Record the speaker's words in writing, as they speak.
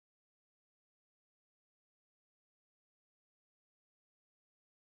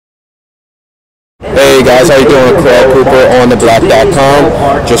Hey guys, how you doing? Craig Cooper on theblock.com.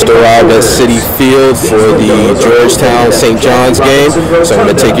 Just arrived at Citi Field for the Georgetown St. John's game. So I'm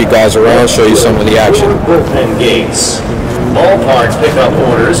going to take you guys around, show you some of the action. And gates. Ballpark pickup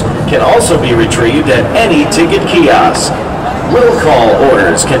orders can also be retrieved at any ticket kiosk. Will call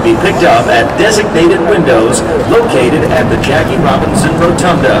orders can be picked up at designated windows located at the Jackie Robinson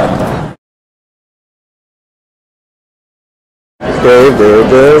Rotunda. Okay, there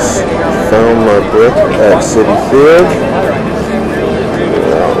it is. Found my brick at Citi Field.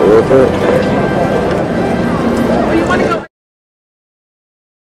 Out with it.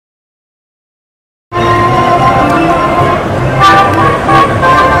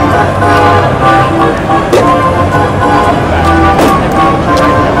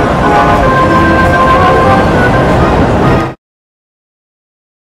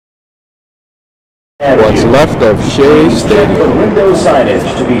 What's left of Shea Stadium. Check the window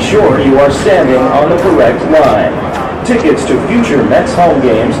signage to be sure you are standing on the correct line. Tickets to future Mets home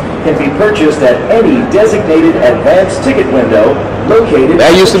games can be purchased at any designated advance ticket window located.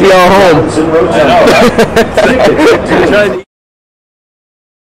 That used to be our home.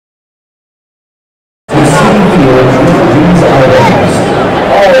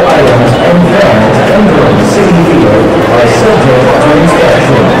 All items and bags entering Citi Field are subject to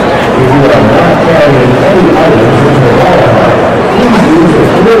inspection. If you are not carrying any items which will qualify, please use the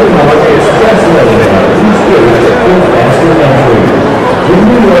clear mark express lane at each gate for faster entry. The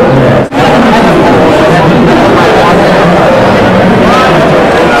New York Mets.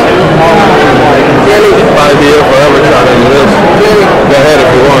 I'll be here forever trying to do this. Go ahead if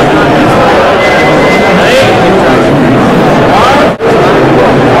you want.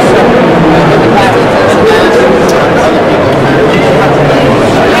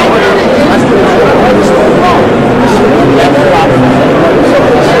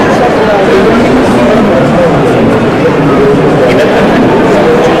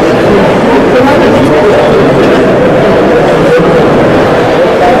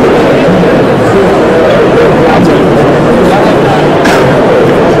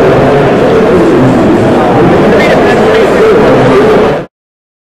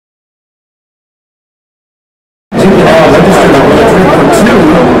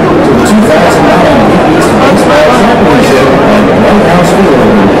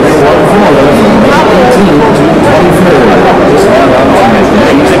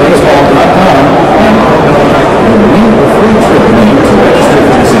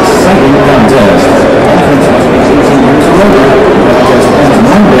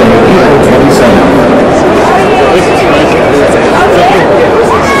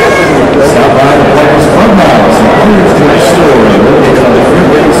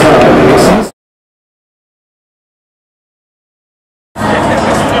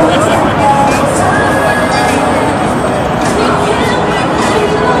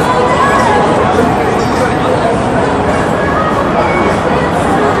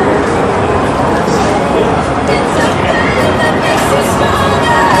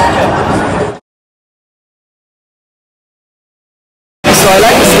 I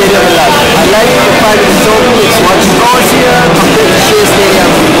like the stadium a lot. I like the fact that it's open, it's much noisier compared to Shea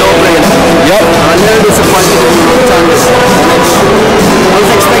Stadium, no brainer. Yep. I'm a little disappointed in the Rotunda. I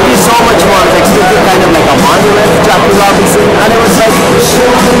was expecting so much more. I was expecting kind of like a monument to Jackie Robinson, and it was like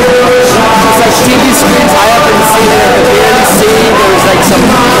TV screens high up in the ceiling. I could barely see. There was like some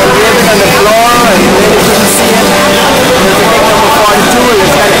ribbon on the floor, and you really couldn't see it. There was a big number 42, and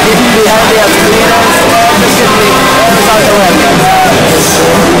it's kind of hidden behind the escalators. Just didn't make it out the way.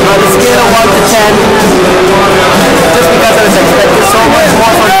 On a scale of 1 to 10, just because I was expecting so much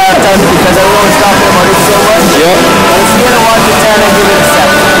more from the 10 because everyone was talking about it so much. Yep. On a scale of 1 to 10, I give it a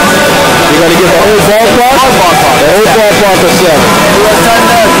 7. You're going to give the whole ballpark? Whole ballpark. The whole ballpark a 7. It was turned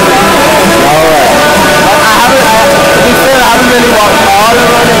out. Alright. To be fair, I haven't really walked all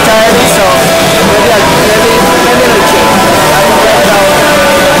around entirely, so maybe it'll change. I haven't checked out.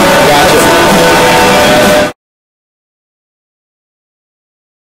 Gotcha.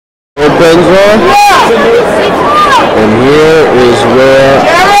 Pens on, and here is where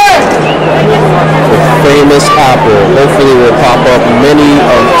the famous apple hopefully will pop up many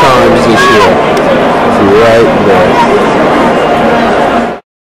of times this year. Right there.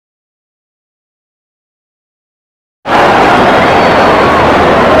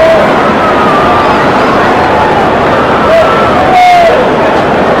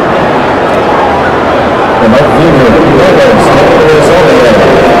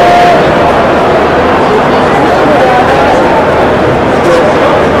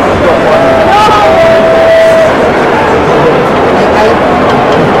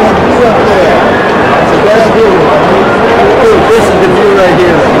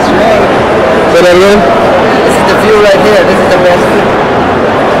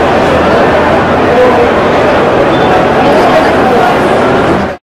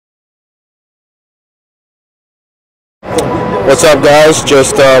 What's up, guys?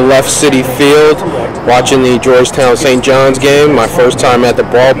 Just left Citi Field watching the Georgetown St. John's game. My first time at the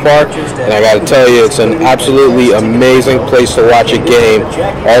ballpark, and I got to tell you, it's an absolutely amazing place to watch a game.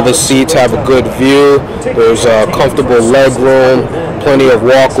 All the seats have a good view. There's comfortable leg room, plenty of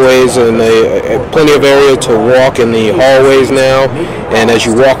walkways, and plenty of area to walk in the hallways now. And as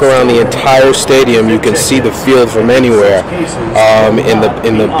you walk around the entire stadium, you can see the field from anywhere.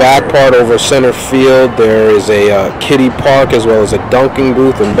 In the back part over center field, there is a kiddie park as well as a dunking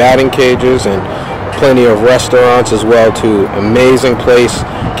booth and batting cages, and plenty of restaurants as well too. Amazing place.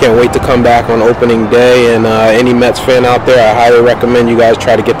 Can't wait to come back on opening day. And any Mets fan out there, I highly recommend you guys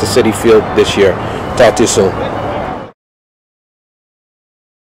try to get to Citi Field this year. Talk to you soon.